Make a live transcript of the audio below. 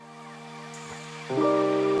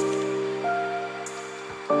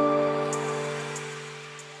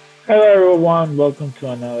everyone, welcome to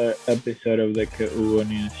another episode of the Que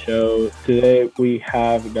News Show. Today we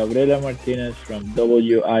have Gabriela Martinez from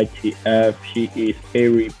WITF. She is a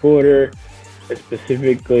reporter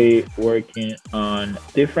specifically working on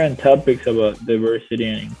different topics about diversity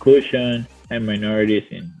and inclusion and minorities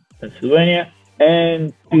in Pennsylvania.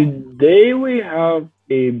 And today we have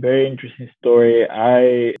a very interesting story.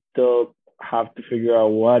 I still have to figure out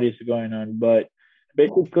what is going on, but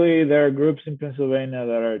basically there are groups in Pennsylvania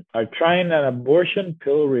that are trying an abortion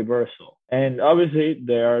pill reversal. And obviously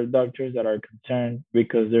there are doctors that are concerned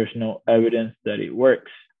because there's no evidence that it works.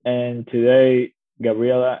 And today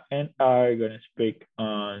Gabriela and I are going to speak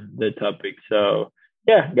on the topic. So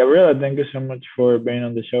yeah, Gabriela, thank you so much for being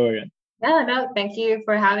on the show again. Yeah, no, thank you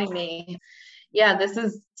for having me. Yeah, this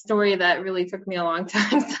is a story that really took me a long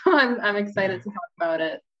time, so I'm excited to talk about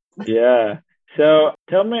it. Yeah. So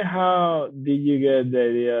tell me, how did you get the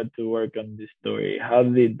idea to work on this story? How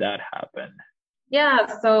did that happen? Yeah,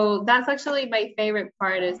 so that's actually my favorite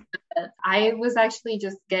part is that I was actually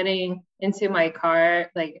just getting into my car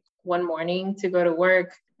like one morning to go to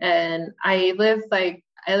work, and I live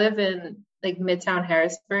in like Midtown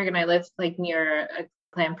Harrisburg, and I live like near a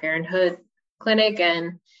Planned Parenthood clinic,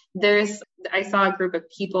 and I saw a group of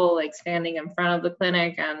people like standing in front of the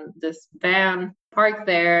clinic and this van parked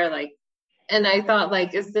there, like, and I thought,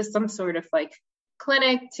 like, is this some sort of like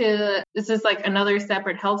is this like another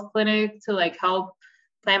separate health clinic to like help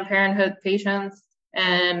Planned Parenthood patients?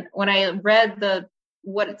 And when I read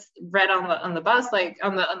what it's read on the bus, like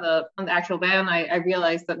on the actual van, I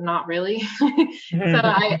realized that not really. So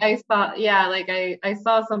I thought, yeah, like I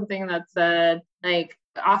saw something that said like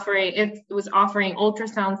it was offering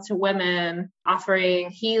ultrasounds to women, offering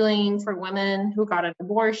healing for women who got an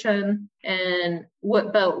abortion. And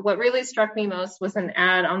what really struck me most was an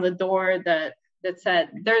ad on the door that said,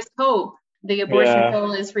 "There's hope. The abortion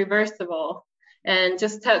pill is reversible, and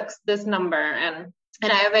just text this number." And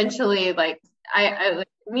I eventually I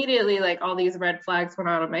immediately, like, all these red flags went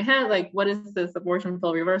out of my head. Like, what is this abortion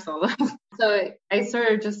pill reversal? So I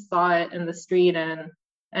sort of just saw it in the street, and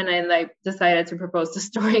I like decided to propose the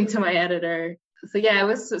story to my editor. So yeah, it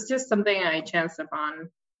was just something I chanced upon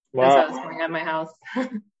as I was going at my house.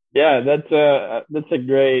 Yeah, that's a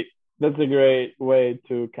great way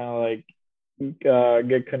to kind of like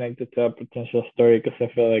get connected to a potential story, because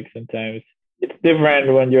I feel like sometimes it's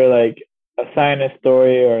different when you're like assign a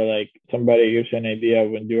story or like somebody gives you an idea,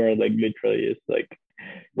 when you are like literally just like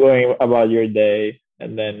going about your day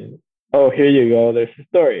and then, oh, here you go, there's a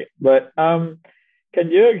story. But can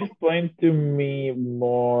you explain to me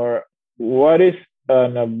more, what is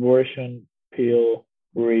an abortion pill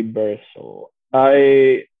reversal?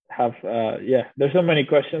 I have there's so many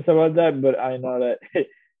questions about that, but I know that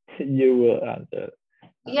you will answer.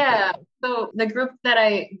 Yeah. So the group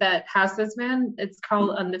that has this van, it's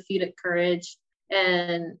called Undefeated Courage.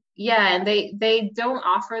 And yeah, and they don't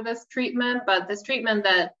offer this treatment, but this treatment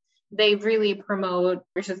that they really promote,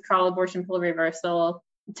 which is called abortion pill reversal.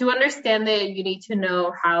 To understand it, you need to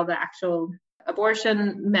know how the actual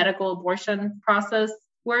medical abortion process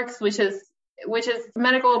works, which is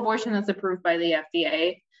medical abortion that's approved by the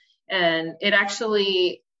FDA. And it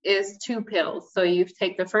actually is 2 pills. So you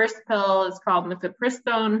take the first pill, it's called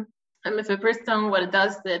mifepristone. And mifepristone, what it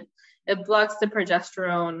does, it blocks the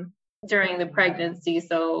progesterone during the pregnancy.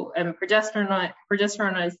 So, and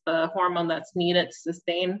progesterone is the hormone that's needed to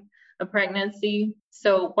sustain a pregnancy.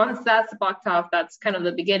 So once that's blocked off, that's kind of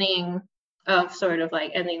the beginning of sort of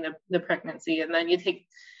like ending the pregnancy. And then you take,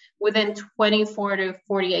 within 24 to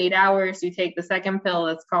 48 hours, you take the second pill.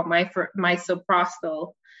 It's called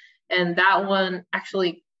misoprostol. And that one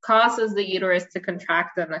actually causes the uterus to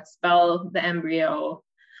contract and expel the embryo.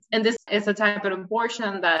 And this is a type of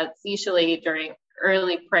abortion that's usually during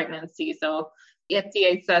early pregnancy. So the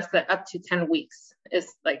FDA says that up to 10 weeks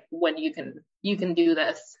is like when you can do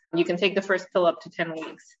this. You can take the first pill up to 10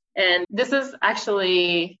 weeks. And this is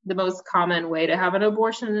actually the most common way to have an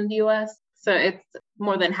abortion in the US. So it's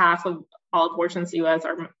more than half of all abortions in the US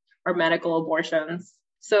are medical abortions.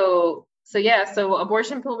 So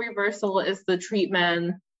abortion pill reversal is the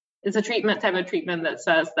treatment. It's a type of treatment that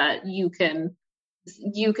says that you can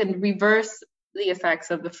reverse the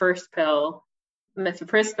effects of the first pill,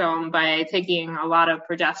 mifepristone, by taking a lot of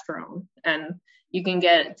progesterone. And you can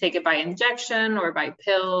take it by injection or by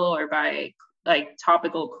pill or by like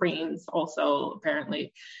topical creams also,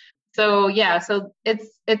 apparently. So yeah, so it's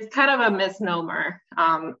kind of a misnomer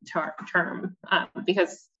term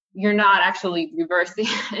because you're not actually reversing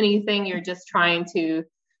anything. You're just trying to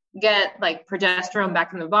get like progesterone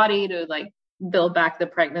back in the body to like build back the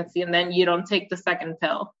pregnancy, and then you don't take the second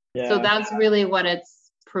pill. Yeah. So that's really what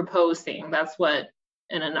it's proposing. That's what,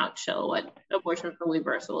 in a nutshell, what abortion pill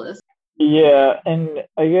reversal is. Yeah, and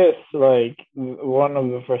I guess like one of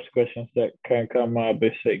the first questions that can come up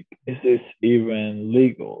is like, is this even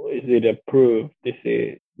legal? Is it approved? Does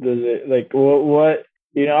it like what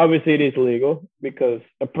obviously it is legal because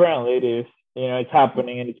apparently it is. It's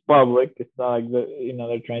happening and it's public. It's not like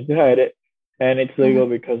they're trying to hide it. And it's legal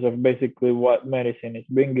because of basically what medicine is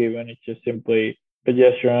being given. It's just simply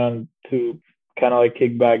progesterone to kind of like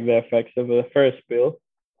kick back the effects of the first pill.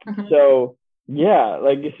 So yeah,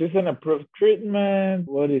 like is this an approved treatment?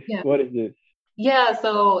 What is this? Yeah,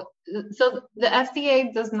 so the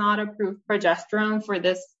FDA does not approve progesterone for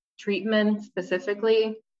this treatment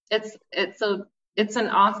specifically. It's an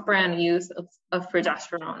off-brand use of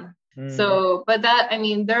progesterone. So, but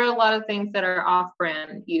there are a lot of things that are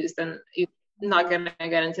off-brand used, and I'm not gonna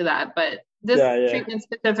get into that. But this treatment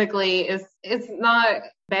specifically it's not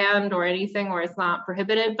banned or anything, or it's not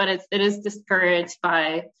prohibited, but it is discouraged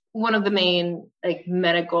by one of the main like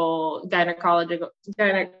medical gynecologist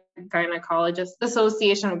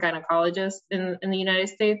association of gynecologists in the United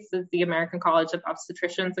States is the American College of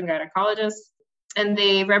Obstetricians and Gynecologists, and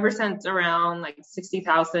they represent around like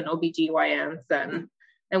 60,000 OBGYNs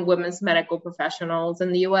and women's medical professionals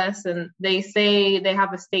in the US. And they say they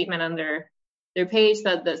have a statement under their page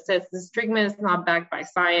that says this treatment is not backed by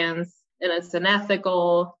science and it's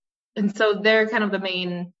unethical. And so they're kind of the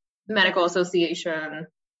main medical association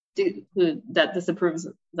that disapproves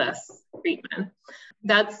this treatment.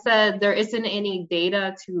 That said, there isn't any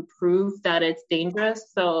data to prove that it's dangerous.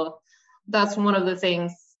 So that's one of the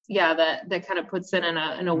things, that kind of puts it in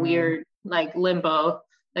a weird like limbo.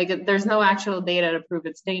 Like there's no actual data to prove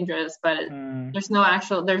it's dangerous, but there's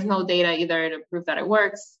no data either to prove that it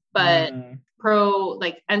works. But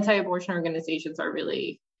anti-abortion organizations are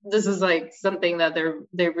really, this is like something that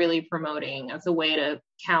they're really promoting as a way to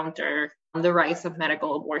counter the rise of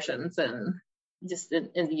medical abortions and just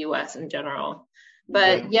in the US in general.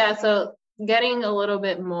 But so getting a little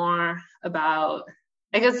bit more about,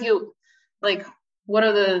 I guess one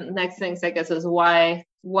of the next things I guess is why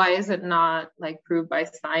is it not like proved by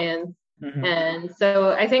science? And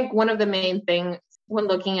so I think one of the main things when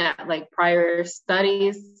looking at like prior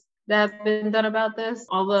studies that have been done about this,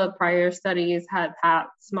 all the prior studies had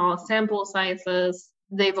small sample sizes.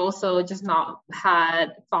 They've also just not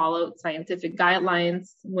had followed scientific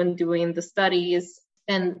guidelines when doing the studies.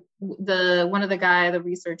 And one of the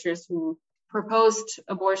researchers who proposed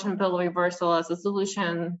abortion pill reversal as a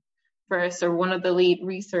solution first, or one of the lead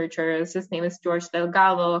researchers, his name is George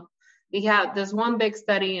Delgado. He had this one big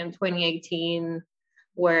study in 2018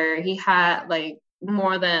 where he had like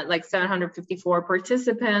more than like 754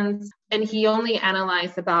 participants, and he only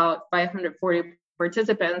analyzed about 540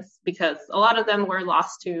 participants because a lot of them were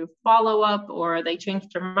lost to follow-up or they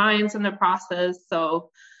changed their minds in the process.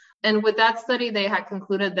 And with that study, they had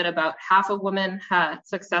concluded that about half of women had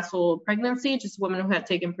successful pregnancy, just women who had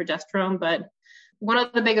taken progesterone. But one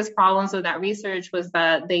of the biggest problems with that research was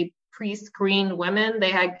that they pre-screened women.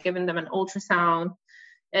 They had given them an ultrasound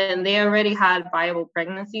and they already had viable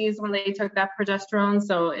pregnancies when they took that progesterone.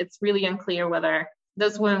 So it's really unclear whether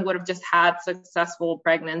those women would have just had successful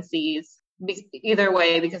pregnancies either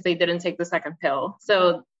way because they didn't take the second pill.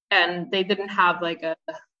 So, and they didn't have like a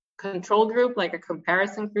control group, like a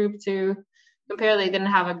comparison group to compare. They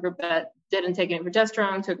didn't have a group that didn't take any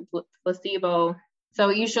progesterone, took placebo. So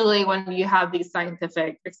usually when you have these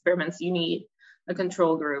scientific experiments, you need a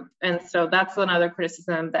control group. And so that's another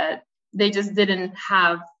criticism, that they just they don't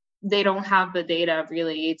have the data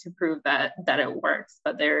really to prove that it works,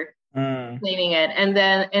 but they're claiming it. And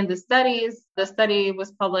then in the study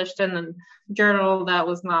was published in a journal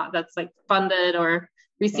that's like funded or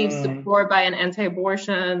receives support by an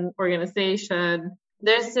anti-abortion organization.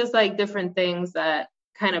 There's just like different things that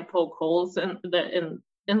kind of poke holes in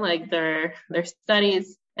like their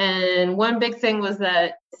studies. And one big thing was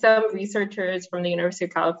that some researchers from the University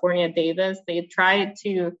of California, Davis, they tried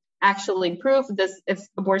to actually prove this if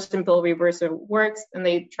abortion pill reversal works, and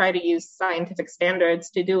they try to use scientific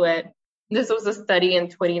standards to do it. This was a study in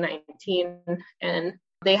 2019, and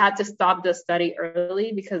they had to stop the study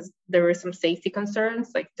early because there were some safety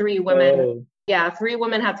concerns. Like 3 women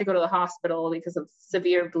had to go to the hospital because of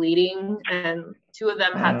severe bleeding, and 2 of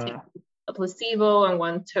them had to take a placebo and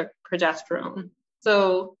 1 took progesterone.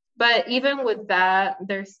 So, but even with that,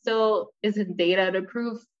 there still isn't data to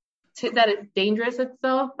prove that it's dangerous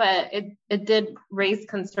itself, but it did raise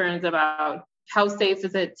concerns about how safe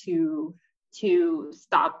is it to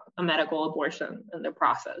stop a medical abortion in the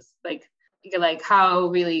process. Like how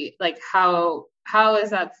really, how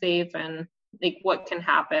is that safe, and like what can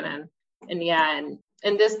happen, and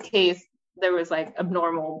in this case, there was like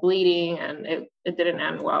abnormal bleeding and it didn't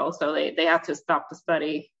end well. So they had to stop the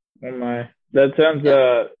study. Oh my, that sounds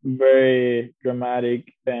very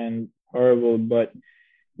dramatic and horrible. But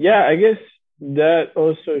yeah, I guess that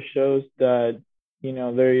also shows that,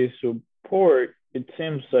 there is support, it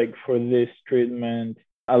seems like, for this treatment,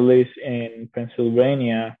 at least in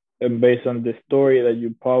Pennsylvania, based on the story that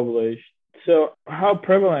you published. So how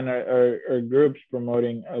prevalent are groups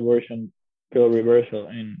promoting abortion pill reversal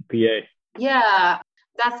in PA? Yeah,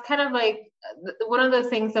 that's kind of like one of the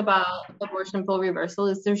things about abortion pill reversal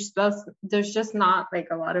is there's just not like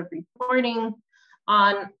a lot of reporting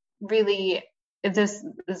on really if this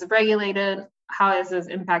is regulated, how has this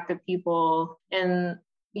impacted people, and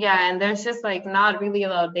there's just like not really a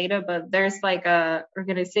lot of data, but there's like a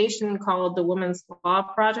organization called the Women's Law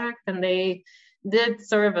Project, and they did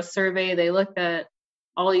sort of a survey. They looked at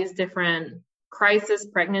all these different crisis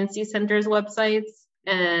pregnancy centers websites,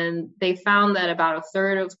 and they found that about a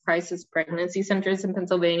third of crisis pregnancy centers in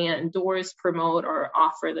Pennsylvania endorse, promote, or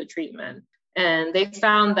offer the treatment. And they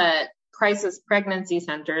found that crisis pregnancy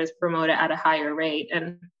centers promote it at a higher rate.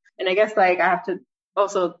 And I guess like I have to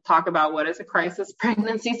also talk about what is a crisis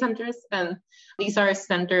pregnancy centers. And these are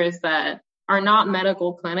centers that are not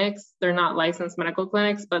medical clinics. They're not licensed medical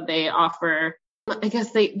clinics, but they offer, I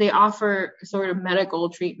guess they offer sort of medical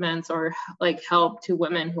treatments or like help to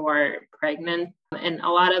women who are pregnant. And a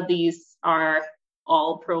lot of these are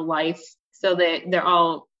all pro-life. So they're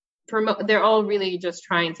all really just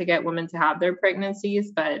trying to get women to have their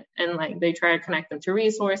pregnancies, and like they try to connect them to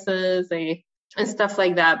resources, and stuff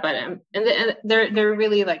like that. But and they're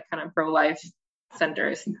really like kind of pro-life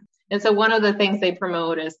centers. And so one of the things they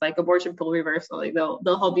promote is like abortion pill reversal. Like they'll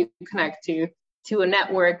help you connect to a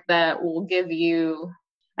network that will give you,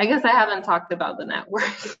 I guess I haven't talked about the network.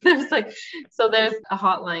 there's a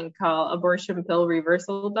hotline called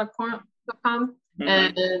abortionpillreversal.com. Mm-hmm.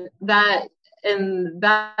 And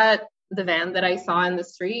the van that I saw in the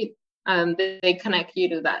street, they connect you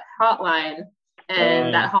to that hotline,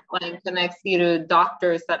 and that hotline connects you to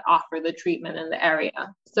doctors that offer the treatment in the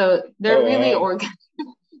area. So they're really organized.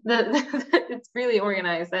 It's really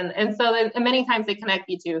organized, and so many times they connect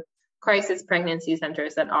you to crisis pregnancy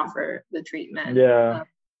centers that offer the treatment. Yeah.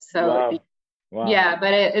 Wow. Yeah,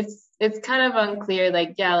 but it's kind of unclear.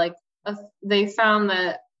 They found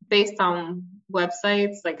that based on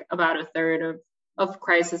websites, like about a third of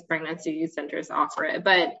crisis pregnancy centers offer it.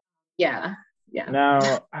 But yeah. Now,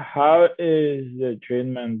 how is the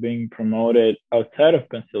treatment being promoted outside of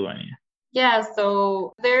Pennsylvania? Yeah,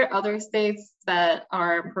 so there are other states that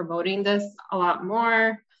are promoting this a lot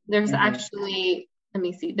more. There's actually, let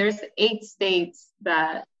me see, there's 8 states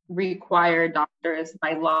that require doctors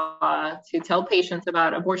by law to tell patients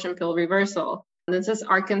about abortion pill reversal. This is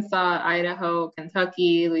Arkansas, Idaho,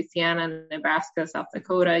 Kentucky, Louisiana, Nebraska, South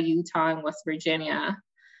Dakota, Utah, and West Virginia.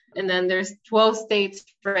 And then there's 12 states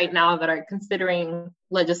right now that are considering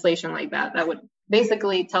legislation like that would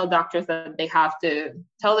basically tell doctors that they have to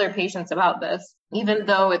tell their patients about this, even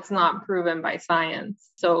though it's not proven by science.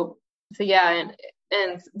 So yeah,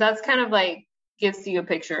 and that's kind of like gives you a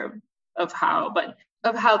picture of how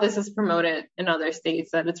this is promoted in other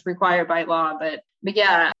states, that it's required by law. But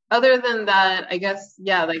yeah, other than that, I guess,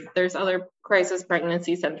 like there's other crisis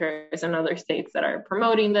pregnancy centers in other states that are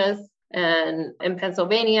promoting this. And in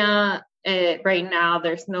Pennsylvania, right now,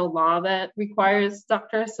 there's no law that requires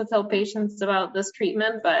doctors to tell patients about this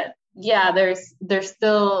treatment. But yeah, there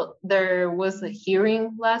was a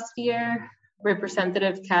hearing last year.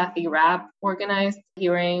 Representative Kathy Rapp organized a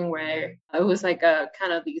hearing where it was like a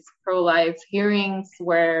kind of these pro-life hearings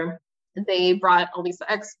where they brought all these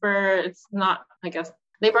experts,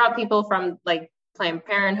 they brought people from like Planned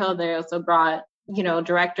Parenthood. They also brought,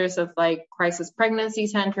 directors of like crisis pregnancy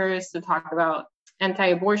centers to talk about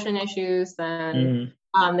anti-abortion issues. And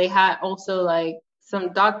they had also like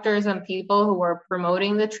some doctors and people who were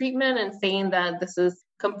promoting the treatment and saying that this is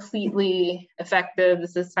completely effective,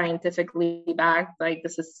 this is scientifically backed, like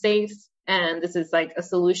this is safe, and this is like a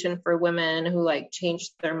solution for women who like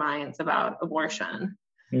changed their minds about abortion.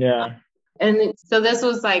 Yeah. And so this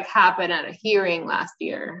was like happened at a hearing last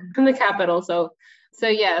year in the Capitol.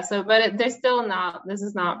 But there's still not, this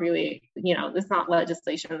is not really, this is not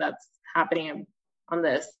legislation that's happening on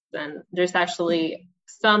this. And there's actually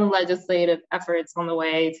some legislative efforts on the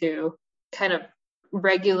way to kind of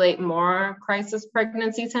regulate more crisis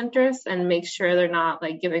pregnancy centers and make sure they're not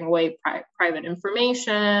like giving away private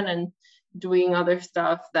information and doing other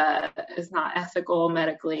stuff that is not ethical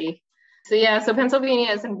medically. So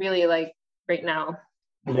Pennsylvania isn't really like right now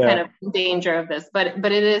kind of danger of this, but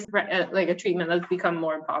it is like a treatment that's become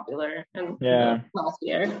more popular in the last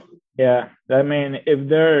year. Yeah, I mean, if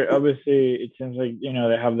they're obviously, it seems like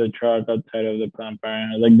they have the truck outside of the Planned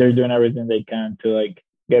Parenthood, like they're doing everything they can to like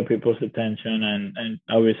get people's attention, and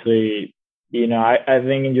obviously, I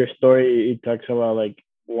think in your story it talks about like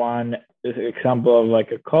one example of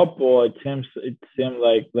like a couple. It seemed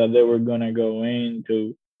like that they were gonna go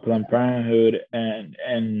into Planned Parenthood, and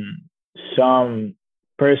some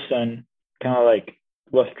person kind of like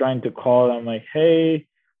was trying to call them like, hey,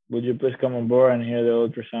 would you please come on board and hear the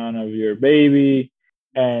ultrasound of your baby?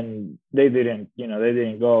 And they didn't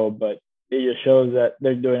go, but it just shows that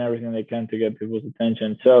they're doing everything they can to get people's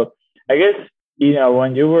attention. So I guess,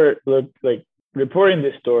 when you were reporting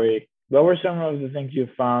this story, what were some of the things you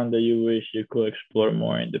found that you wish you could explore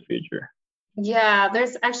more in the future? Yeah,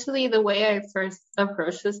 there's actually the way I first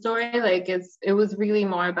approached the story, like it was really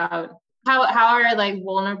more about how are like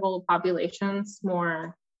vulnerable populations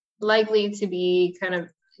more likely to be kind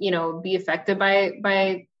of, be affected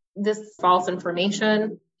by this false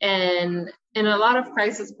information. And a lot of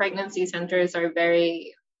crisis pregnancy centers are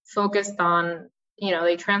very focused on,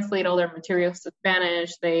 they translate all their materials to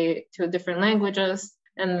Spanish, to different languages,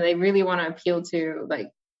 and they really want to appeal to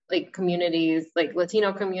like communities, like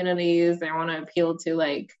Latino communities. They want to appeal to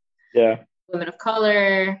like women of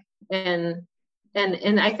color, and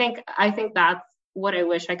I think that's what I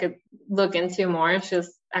wish I could look into more. It's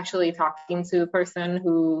just actually talking to a person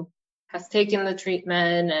who has taken the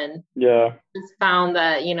treatment and just found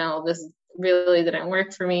that this really didn't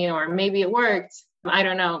work for me, or maybe it worked. I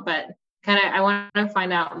don't know, but kind of I want to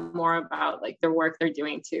find out more about like the work they're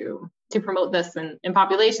doing to promote this in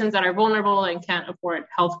populations that are vulnerable and can't afford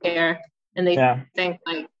healthcare, and they think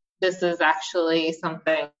like this is actually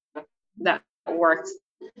something that works.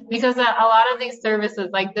 Because a lot of these services,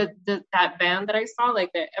 like that band that I saw,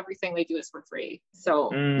 like everything they do is for free. So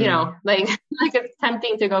like it's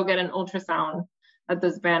tempting to go get an ultrasound at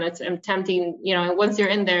this band. It's tempting, and once you're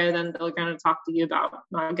in there, then they're going to talk to you about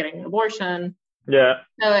not getting an abortion. Yeah.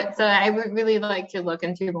 So I would really like to look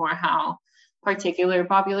into more how particular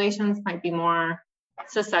populations might be more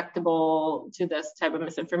susceptible to this type of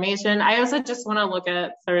misinformation. I also just want to look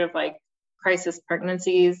at sort of like crisis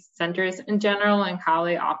pregnancies centers in general and how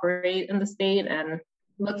they operate in the state, and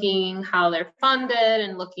looking how they're funded,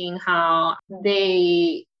 and looking how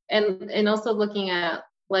they and also looking at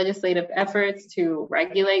legislative efforts to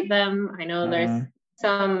regulate them. I know there's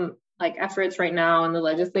some like efforts right now in the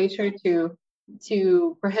legislature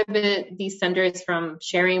to prohibit these centers from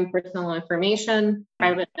sharing personal information,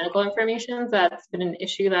 private medical information. That's been an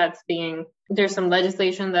issue there's some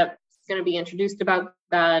legislation that's going to be introduced about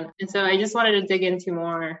that. And so I just wanted to dig into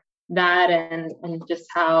more that, and just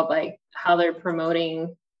how they're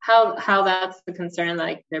promoting, how that's the concern,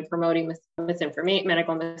 like they're promoting misinformation,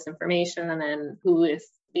 medical misinformation, and then who is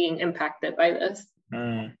being impacted by this.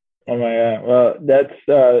 Oh my God. Well,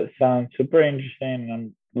 that sounds super interesting.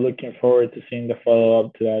 I'm looking forward to seeing the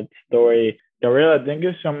follow-up to that story. Gabriela, thank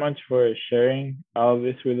you so much for sharing all of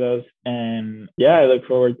this with us. And I look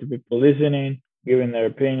forward to people listening, giving their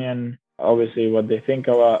opinion, obviously what they think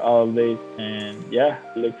about all of this. And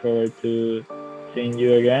look forward to seeing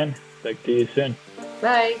you again. Talk to you soon.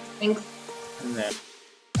 Bye. Thanks.